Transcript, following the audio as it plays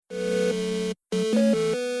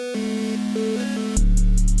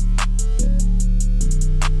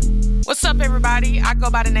up, everybody? I go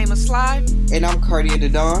by the name of Sly. And I'm Cartier the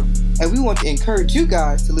Dawn. And we want to encourage you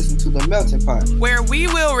guys to listen to The Melting Pot, where we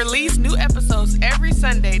will release new episodes every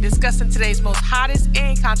Sunday discussing today's most hottest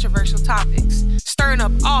and controversial topics, stirring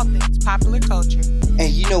up all things popular culture. And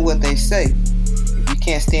you know what they say, if you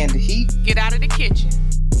can't stand the heat, get out of the kitchen.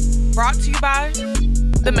 Brought to you by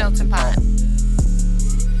The Melting Pot.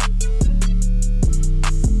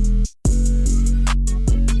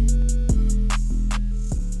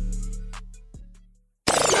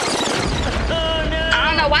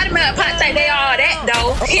 Why the Melting Pot think they all that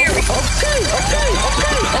though? Here we go.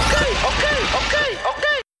 Okay.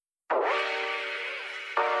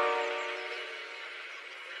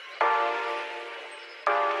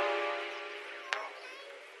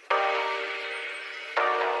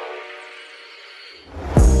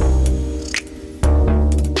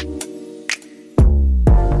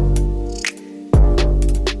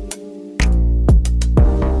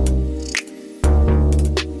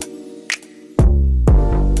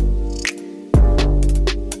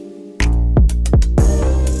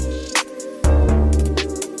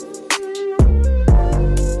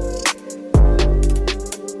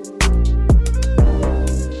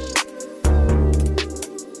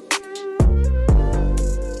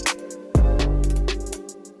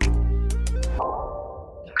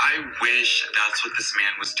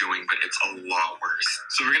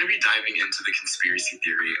 So we're going to be diving into the conspiracy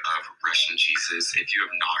theory of Russian Jesus. If you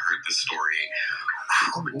have not heard the story,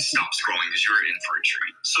 stop scrolling because you're in for a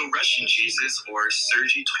treat. So Russian Jesus, or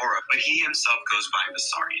Sergei Torah, but he himself goes by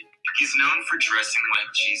Vissarion. He's known for dressing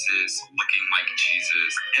like Jesus, looking like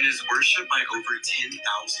Jesus, and is worshipped by over 10,000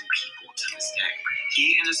 people to this day.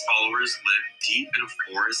 He and his followers live deep in a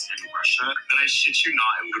forest in Russia that, I shit you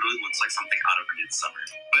not, it literally looks like something out of Midsummer.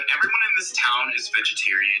 But everyone in this town is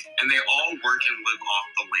vegetarian, and they all work and live off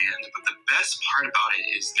the land. But the best part about it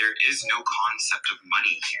is there is no concept of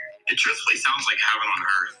money here. It truthfully sounds like heaven on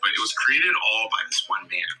earth, but it was created all by this one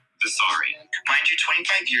man, Vissarion. Mind you,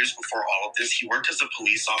 25 years before all of this, he worked as a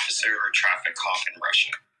police officer or traffic cop in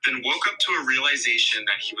Russia. Then woke up to a realization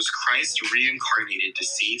that he was Christ reincarnated to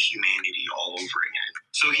save humanity all over again.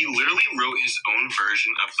 So he literally wrote his own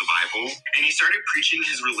version of the Bible, and he started preaching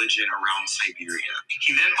his religion around Siberia.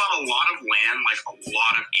 He then bought a lot of land, like a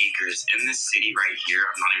lot of acres, in this city right here.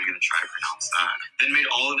 I'm not even going to try to pronounce that. Then made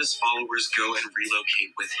all of his followers go and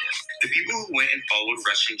relocate with him. The people who went and followed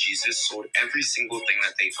Russian Jesus sold every single thing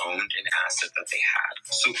that they owned and asset that they had.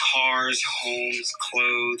 So cars, homes,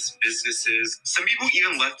 clothes, businesses. Some people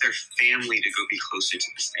even left their family to go be closer to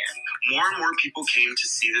this man. More and more people came to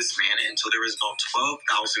see this man until there was about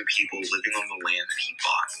 12,000 people living on the land that he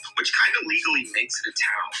bought, which kind of legally makes it a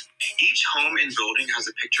town. Each home and building has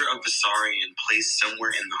a picture of Vissarion placed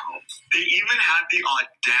somewhere in the home. They even had the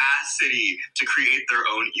audacity to create their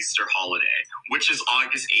own Easter holiday, which is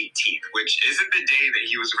August 18th, which isn't the day that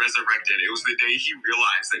he was resurrected. It was the day he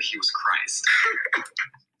realized that he was Christ.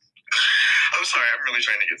 I'm sorry, I'm really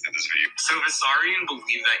trying to get through this video. So Vissarion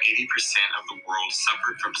believed that 80% of the world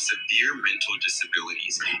suffered from severe mental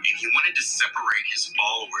disabilities, and he wanted to separate his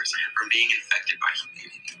followers from being infected by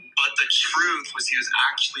humanity. But the truth was he was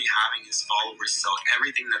actually having his followers sell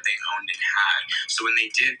everything that they owned and had, so when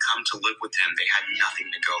they did come to live with him, they had nothing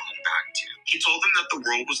to go home back to. He told them that the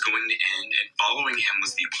world was going to end, and following him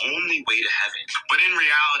was the only way to heaven. But in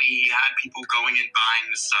reality, he had people going and buying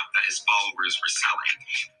the stuff that his followers were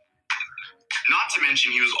selling. Not to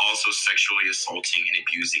mention, he was also sexually assaulting and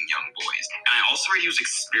abusing young boys. And I also heard he was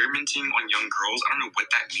experimenting on young girls. I don't know what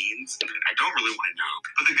that means, and I don't really want to know.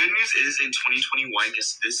 But the good news is, in 2021,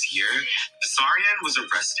 just this year, Vissarion was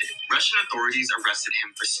arrested. Russian authorities arrested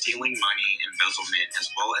him for stealing money, embezzlement, as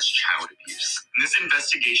well as child abuse. And this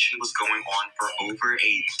investigation was going on for over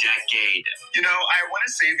a decade. You know, I want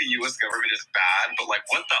to say the U.S. government is bad, but like,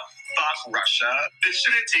 what the fuck, Russia? It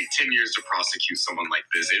shouldn't take 10 years to prosecute someone like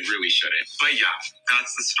this. It really shouldn't. But yeah,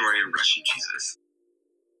 that's the story of Russian Jesus.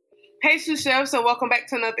 Hey, Sue Chef, so welcome back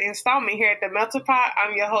to another installment here at The Melting Pot.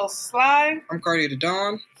 I'm your host, Sly. I'm Cartier the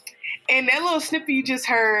Dawn. And that little snippet you just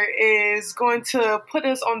heard is going to put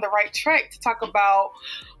us on the right track to talk about,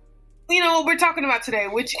 you know, what we're talking about today,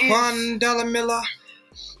 which is... Juan de la Milla.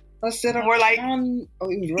 I said we're like... he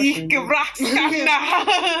was Russian.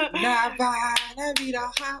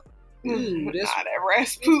 Ooh, that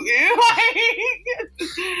Rasputin.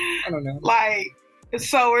 I don't know. Like,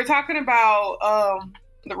 so we're talking about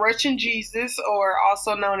the Russian Jesus, or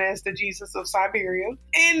also known as the Jesus of Siberia.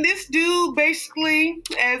 And this dude basically,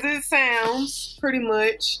 as it sounds, pretty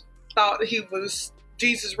much thought he was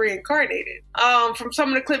Jesus reincarnated. From some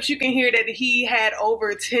of the clips, you can hear that he had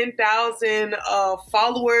over 10,000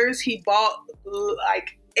 followers. He bought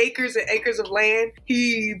like acres and acres of land.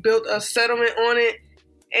 He built a settlement on it.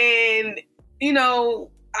 And, you know,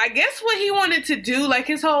 I guess what he wanted to do, like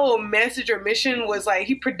his whole message or mission was like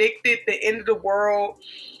he predicted the end of the world.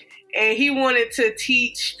 And he wanted to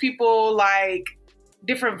teach people like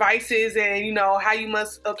different vices and, you know, how you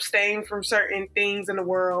must abstain from certain things in the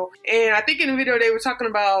world. And I think in the video they were talking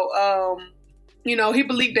about, you know, he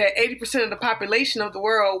believed that 80% of the population of the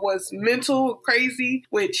world was mental crazy,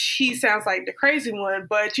 which he sounds like the crazy one.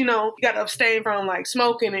 But, you know, you got to abstain from like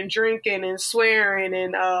smoking and drinking and swearing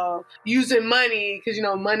and using money because, you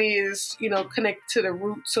know, money is, you know, connected to the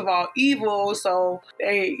roots of all evil. So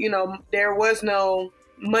they, you know, there was no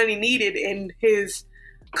money needed in his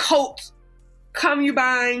cult,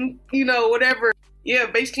 commune, you know, whatever. Yeah,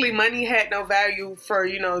 basically money had no value for,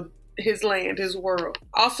 you know, his land, his world.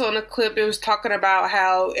 Also in the clip, it was talking about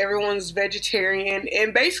how everyone's vegetarian,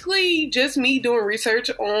 and basically just me doing research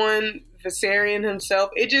on Vissarion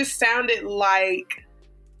himself, it just sounded like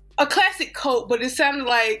a classic cult, but it sounded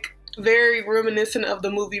like very reminiscent of the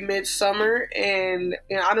movie Midsummer. And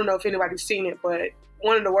you know, I don't know if anybody's seen it, but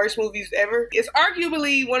one of the worst movies ever. It's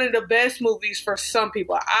arguably one of the best movies for some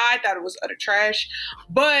people. I thought it was utter trash,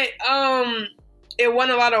 but it won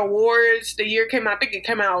a lot of awards. The year came out, I think it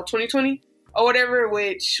came out 2020 or whatever,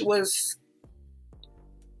 which was,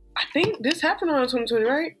 I think this happened around 2020,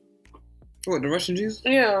 right? What, the Russian Jesus?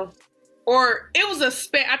 Yeah. Or it was a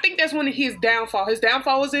span, I think that's when his downfall. His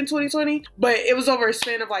downfall was in 2020, but it was over a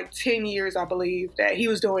span of like 10 years, I believe, that he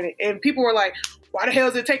was doing it. And people were like, why the hell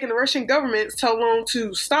is it taking the Russian government so long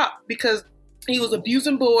to stop? Because he was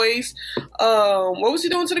abusing boys. What was he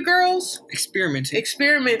doing to the girls?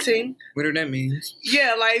 Experimenting. Whatever that means.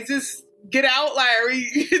 Yeah, like just get out, like are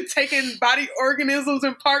we taking body organisms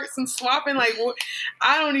and parts and swapping? Like, what?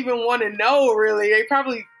 I don't even want to know, really. They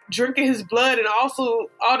probably drinking his blood and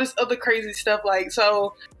also all this other crazy stuff. Like,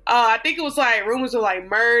 so I think it was like rumors of like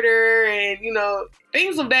murder and, you know,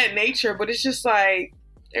 things of that nature. But it's just like,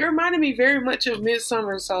 it reminded me very much of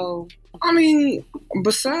Midsummer, so... I mean,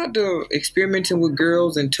 beside the experimenting with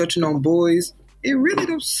girls and touching on boys, it really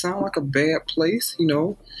doesn't sound like a bad place, you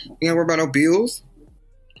know? You ain't worry about no bills.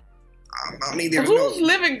 I mean, there's who's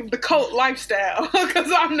living the cult lifestyle? Because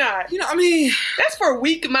I'm not. You know, I mean... That's for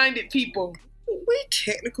weak-minded people. We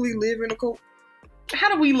technically live in a cult. How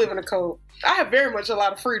do we live in a cult? I have very much a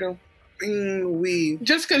lot of freedom.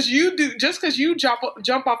 Just because you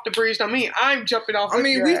jump off the bridge, don't mean I'm jumping off. I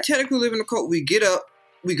mean, we technically live in a cult. We get up,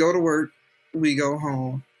 we go to work, we go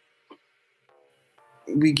home.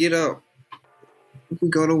 We get up, we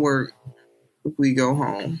go to work, we go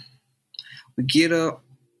home. We get up,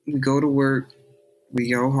 we go to work,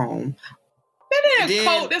 we go home. That ain't a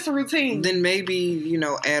cult. That's a routine. Then maybe, you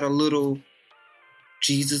know, add a little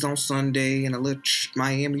Jesus on Sunday and a little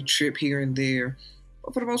Miami trip here and there.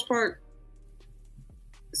 But for the most part,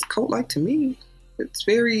 it's cult-like to me. It's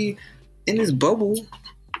very in this bubble.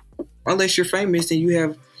 Unless you're famous and you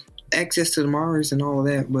have access to the Mars and all of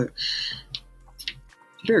that. But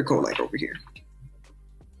very cult-like over here.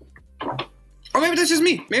 Or maybe that's just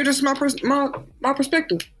me. Maybe that's my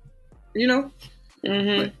perspective. You know?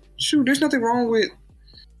 Mm-hmm. But, shoot, there's nothing wrong with...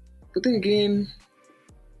 But then again...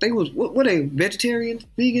 They was... What are they? Vegetarians?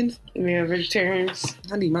 Vegans? Yeah, vegetarians.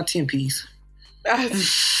 I need my 10 piece.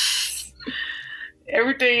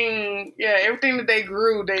 Everything that they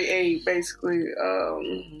grew, they ate basically. I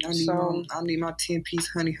need my 10-piece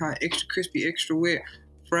honey hot, extra crispy, extra wet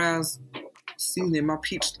fries, seasoning my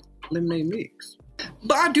peach lemonade mix.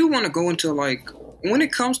 But I do want to go into like when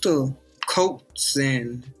it comes to cults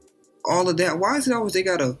and all of that. Why is it always they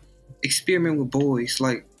gotta experiment with boys?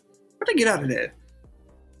 Like, what they get out of that?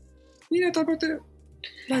 You never thought about that?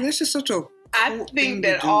 Like, that's just such a. I think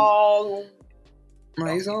that all.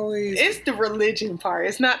 Like, it's the religion part.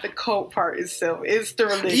 It's not the cult part itself. It's the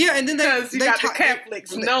religion. Yeah, and then they got the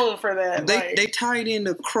Catholics known for that. They tie it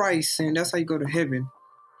into Christ, and that's how you go to heaven.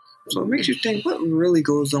 So it makes you think, what really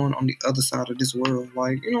goes on the other side of this world?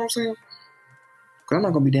 Like, you know what I'm saying? Because I'm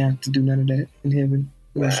not going to be down to do none of that in heaven.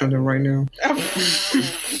 I'm going to show that right now. I'm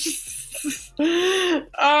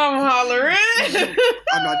hollering.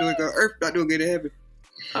 I'm not doing good earth, not doing good in heaven.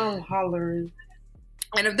 I'm hollering.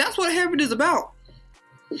 And if that's what heaven is about,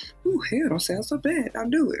 ooh, hell, don't sound so bad. I'll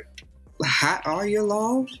do it. Hot all year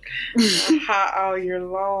long. Hot all year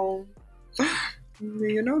long.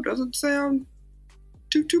 You know, doesn't sound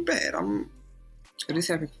too bad. This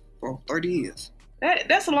happened for 30 years.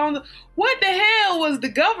 That's a long. What the hell was the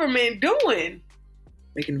government doing?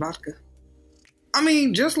 Making vodka. I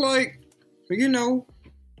mean, just like, you know,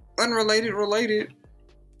 unrelated, related.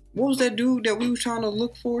 What was that dude that we were trying to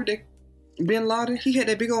look for that Bin Laden, he had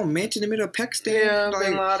that big old mansion in the middle of Pakistan. Yeah,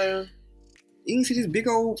 Bin Laden. You can see this big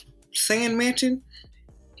old sand mansion.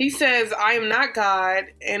 He says, I am not God,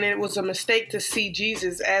 and it was a mistake to see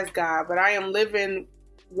Jesus as God, but I am living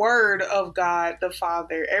word of God the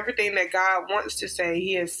Father. Everything that God wants to say,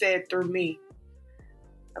 he has said through me.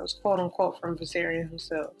 That was quote unquote from Vissarion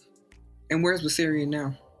himself. And where's Vissarion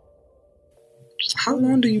now? How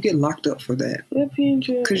long do you get locked up for that?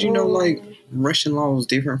 Because like Russian law is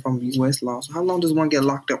different from U.S. law. So how long does one get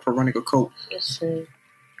locked up for running a cult? Let's see.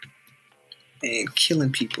 And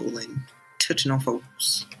killing people and touching on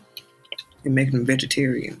folks and making them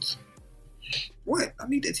vegetarians. What? I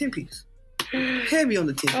need that 10-piece. Heavy on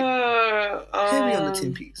the 10-piece. Heavy on the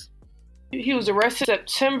 10-piece. He was arrested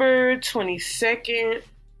September 22nd.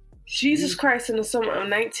 Jesus Christ in the summer of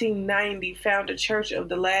 1990 founded Church of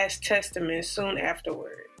the Last Testament soon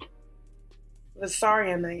afterward.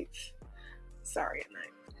 Vissarionites.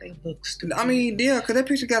 They look stupid. I mean, yeah, because that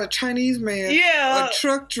picture got a Chinese man, a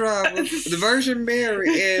truck driver, the Virgin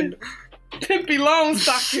Mary, and Pimpy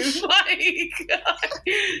Longstockings,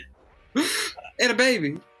 and a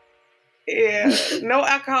baby. Yeah, no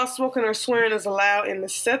alcohol, smoking, or swearing is allowed in the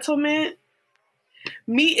settlement.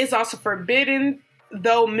 Meat is also forbidden,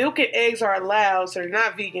 though milk and eggs are allowed, so they're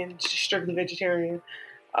not vegan, strictly vegetarian.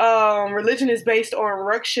 Religion is based on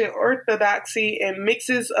Russian orthodoxy and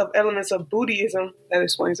mixes of elements of Buddhism. That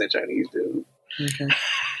explains that Chinese dude. Okay.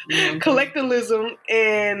 Yeah, collectivism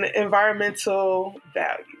and environmental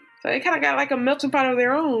value. So they kind of got like a melting pot of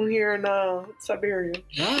their own here in Siberia.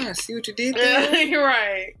 I see what you did there. You're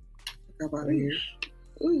right. Up out of here.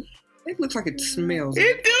 Ooh, it looks like it smells.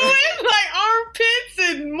 It do. It's like armpits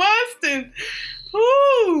and must and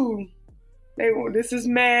ooh. This is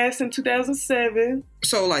Mass in 2007.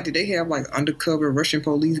 So, like, did they have like undercover Russian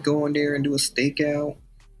police go in there and do a stakeout,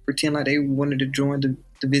 pretend like they wanted to join the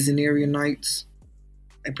Vissarion Knights,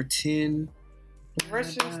 and pretend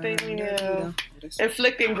Russian state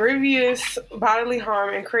inflicting grievous bodily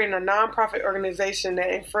harm and creating a non-profit organization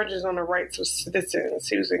that infringes on the rights of citizens.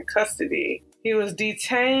 He was in custody. He was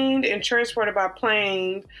detained and transported by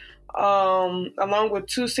plane, along with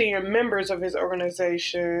 2 senior members of his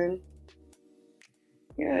organization.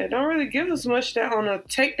 Yeah, it don't really give us much that on a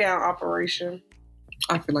takedown operation.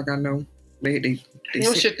 I feel like I know. They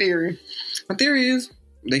What's your theory? My theory is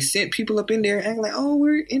they sent people up in there acting like, oh,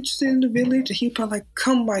 we're interested in the village. And he probably like,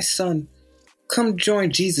 come, my son. Come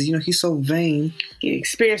join Jesus. You know, he's so vain. He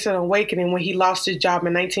experienced an awakening when he lost his job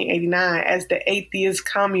in 1989 as the atheist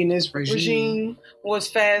communist regime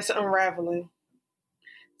was fast unraveling.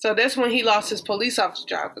 So that's when he lost his police officer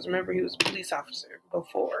job. Because remember, he was a police officer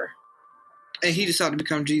before. And he decided to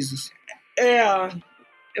become Jesus. Yeah.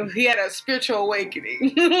 He had a spiritual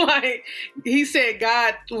awakening. Like, he said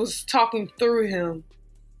God was talking through him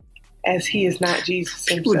as he is not Jesus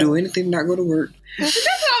himself. People do anything to not go to work. That's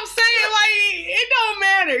what I'm saying. Like, it don't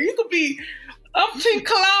matter. You could be up 10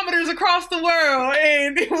 kilometers across the world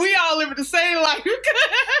and we all live in the same life.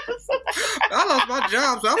 I lost my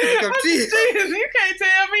job, so I'm going to become Jesus. You can't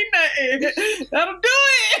tell me nothing. That'll do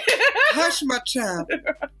it. Hush, my child.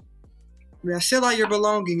 I sell all your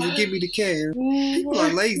belongings and give me the cash. People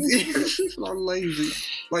are lazy. People are lazy.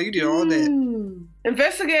 Like, you did all that.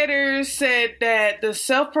 Investigators said that the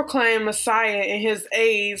self-proclaimed Messiah and his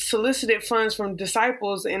aides solicited funds from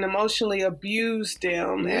disciples and emotionally abused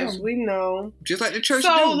them, as we know. Just like the church do.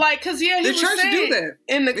 So, like, because, yeah, he the was church saying do that.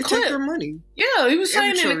 In the they clip. Take their money. Yeah, he was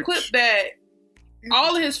saying in the clip that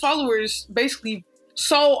all of his followers basically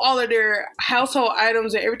sold all of their household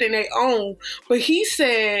items and everything they own. But he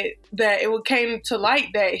said that it came to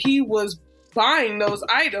light that he was buying those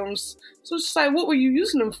items. So it's just like, what were you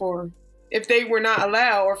using them for? If they were not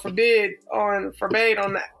allowed or forbade on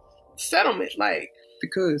that settlement, like.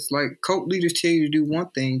 Because, like, cult leaders tell you to do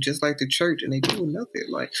one thing, just like the church, and they do another.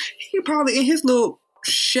 Like, he probably in his little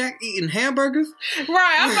shack eating hamburgers.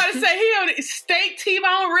 Right, I was about to say, he on steak,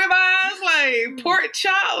 T-bone, ribeyes, like pork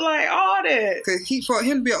chop, like all that. Because for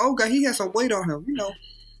him to be an old guy, he has some weight on him. You know,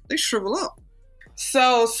 they shrivel up.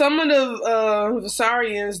 So some of the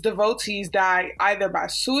Vissarion's devotees died either by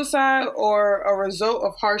suicide or a result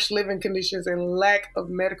of harsh living conditions and lack of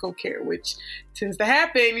medical care, which tends to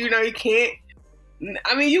happen. You know, you can.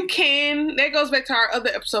 That goes back to our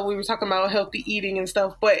other episode. We were talking about healthy eating and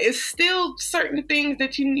stuff, but it's still certain things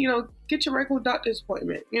that you get your regular doctor's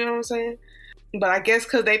appointment. You know what I'm saying? But I guess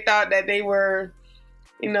because they thought that they were,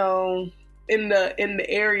 in the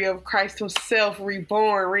area of Christ himself,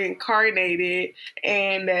 reborn, reincarnated,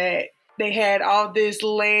 and that they had all this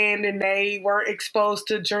land and they weren't exposed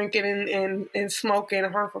to drinking and smoking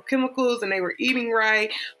and harmful chemicals, and they were eating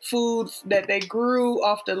right, food that they grew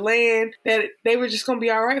off the land, that they were just going to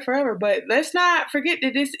be all right forever. But let's not forget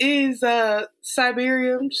that this is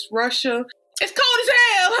Siberia, Russia. It's cold as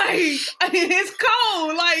hell. Like, it's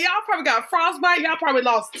cold. Like, y'all probably got frostbite. Y'all probably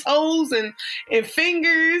lost toes and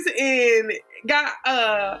fingers and got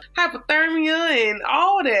hypothermia and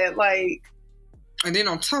all that. Like, and then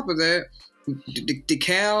on top of that, the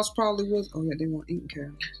cows probably was. Oh yeah, they weren't eating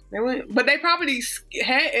cows. But they probably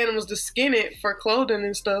had animals to skin it for clothing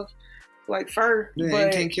and stuff, like fur. Yeah,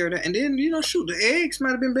 and take care of that. And then the eggs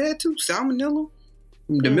might have been bad too. Salmonella.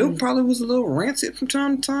 The milk probably was a little rancid from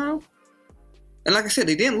time to time. And like I said,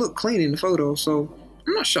 they didn't look clean in the photo, so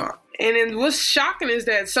I'm not shocked. And then what's shocking is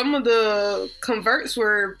that some of the converts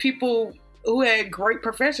were people who had great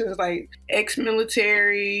professions, like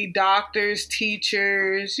ex-military, doctors,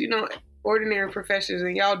 teachers, ordinary professions.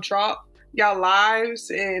 And y'all drop y'all lives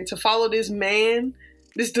and to follow this man,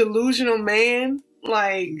 this delusional man.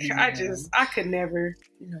 Like, yeah. I could never.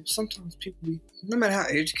 Sometimes people, no matter how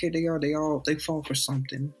educated they are, they fall for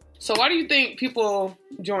something. So why do you think people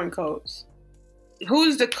join cults?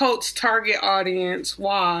 Who's the cult's target audience?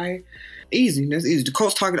 Why? Easy. That's easy. The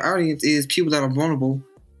cult's target audience is people that are vulnerable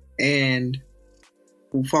and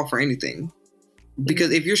will fall for anything.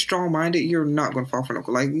 Because if you're strong-minded, you're not going to fall for no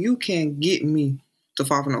cult. Like, you can't get me to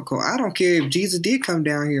fall for no cult. I don't care if Jesus did come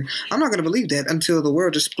down here. I'm not going to believe that until the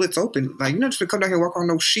world just splits open. Like, you're not just going to come down here and walk on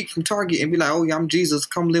no sheep from Target and be like, oh, yeah, I'm Jesus.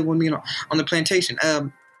 Come live with me on the plantation.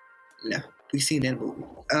 No, we've seen that movie.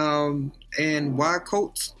 And why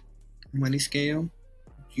cults? Money scam.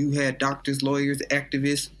 You had doctors, lawyers,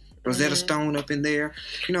 activists, Rosetta Stone up in there.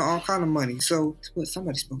 All kind of money. So,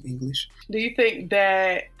 somebody spoke English. Do you think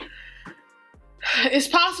that it's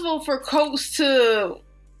possible for cults to,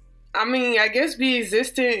 I guess, be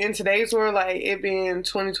existent in today's world, like it being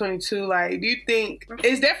 2022? Like, do you think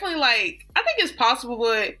it's definitely I think it's possible,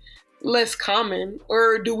 but less common?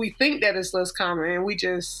 Or do we think that it's less common and we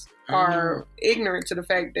just are ignorant to the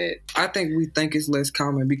fact that... I think we think it's less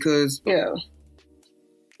common because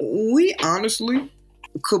we honestly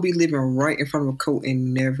could be living right in front of a cult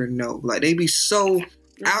and never know. Like, they be so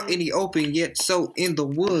out in the open yet so in the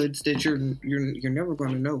woods that you're never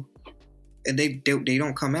going to know, and they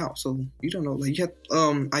don't come out, so you don't know. Like, you have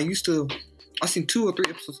I seen 2 or 3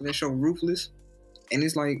 episodes of that show Ruthless, and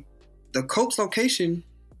it's like the cult's location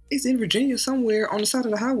is in Virginia somewhere on the side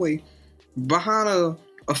of the highway behind a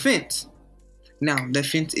fence. Now, that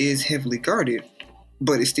fence is heavily guarded,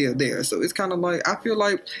 but it's still there. So it's kind of like, I feel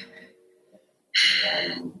like,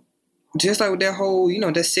 just like with that whole,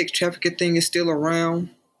 that sex trafficking thing is still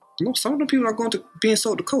around. Some of the people are going to being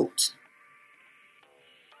sold to cults.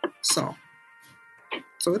 So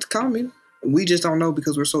it's common. We just don't know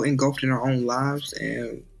because we're so engulfed in our own lives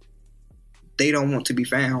and they don't want to be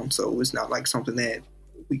found. So it's not like something that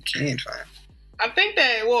we can find. I think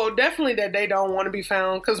that, definitely that they don't want to be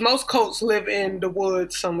found because most cults live in the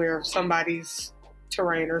woods somewhere, somebody's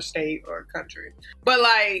terrain or state or country. But,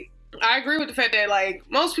 I agree with the fact that,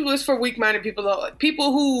 most people, it's for weak-minded people.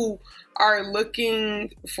 People who are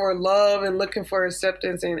looking for love and looking for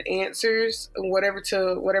acceptance and answers, whatever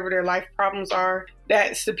their life problems are.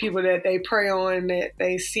 That's the people that they prey on, that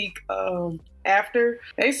they seek after.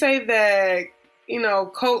 They say that,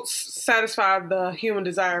 cults satisfy the human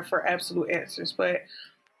desire for absolute answers, but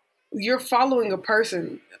you're following a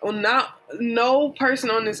person. No person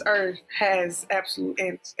on this earth has absolute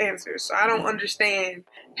answers. So I don't understand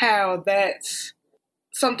how that's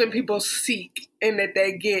something people seek and that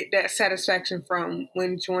they get that satisfaction from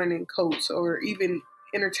when joining cults or even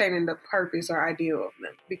entertaining the purpose or ideal of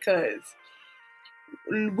them, because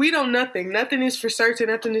we know nothing. Nothing is for certain.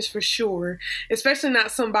 Nothing is for sure, especially not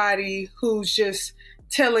somebody who's just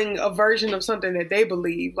telling a version of something that they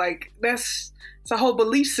believe. It's a whole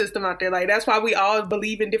belief system out there. That's why we all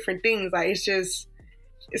believe in different things.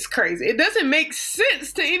 It's crazy. It doesn't make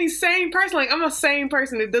sense to any sane person. I'm a sane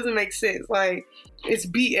person. It doesn't make sense. It's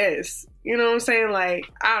BS. You know what I'm saying?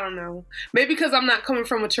 I don't know. Maybe because I'm not coming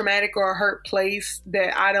from a traumatic or a hurt place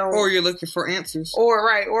that I don't... Or you're looking for answers. Or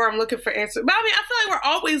I'm looking for answers. But I feel like we're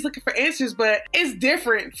always looking for answers, but it's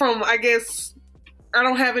different from, I guess, I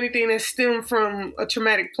don't have anything that stemmed from a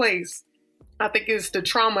traumatic place. I think it's the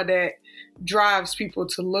trauma that drives people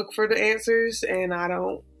to look for the answers, and I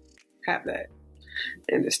don't have that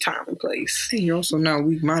in this time and place. And you're also not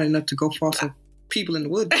weak-minded enough to go follow some people in the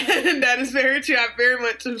woods. That is very true. I'm very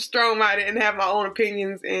much strong-minded and have my own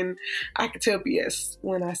opinions, and I can tell BS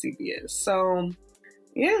when I see BS. So,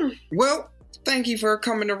 yeah. Well, thank you for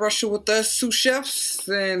coming to Russia with us, sous chefs,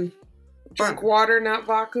 and Drink water, not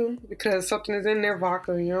vodka, because something is in their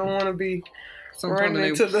vodka. You don't want to be running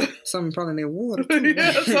into something probably in their water.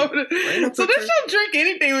 Yeah, so they shouldn't drink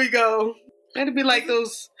anything we go. That'd be like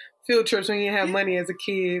those field trips when you have money as a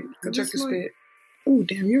kid. Drink and spit. Oh,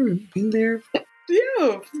 damn, you ever been there?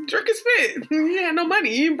 Yeah, drink and spit. You had no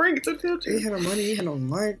money. You didn't bring it to the field trip. You had no money. You had no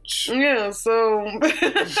lunch. Yeah, so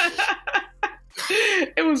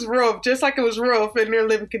it was rough, just like it was rough in their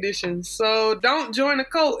living conditions. So don't join a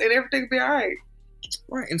cult and everything will be all right.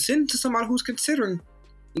 Right, and send it to somebody who's considering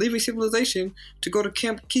leaving civilization to go to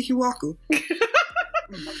Camp Kikiwaka.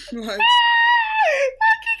 Like,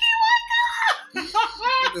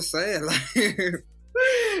 I'm just saying, like,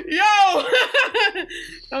 yo,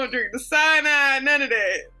 don't drink the cyanide, none of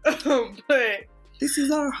that. But this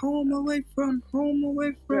is our home away from.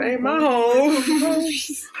 It ain't my home.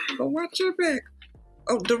 But watch your back.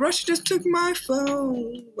 Oh, the Russians just took my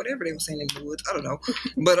phone. Whatever they were saying in the woods, I don't know.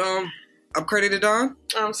 But I'm credited on.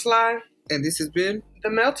 I'm Sly. And this has been The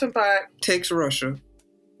Melting Pot Takes Russia.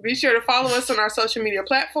 Be sure to follow us on our social media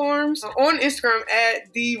platforms. On Instagram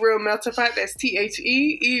at The Real Melting Pot. That's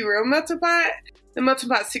THE Real Melting Pot. The Melting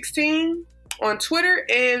Pot 16 on Twitter,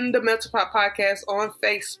 and The Melting Pot Podcast on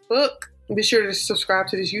Facebook. Be sure to subscribe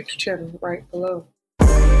to this YouTube channel right below.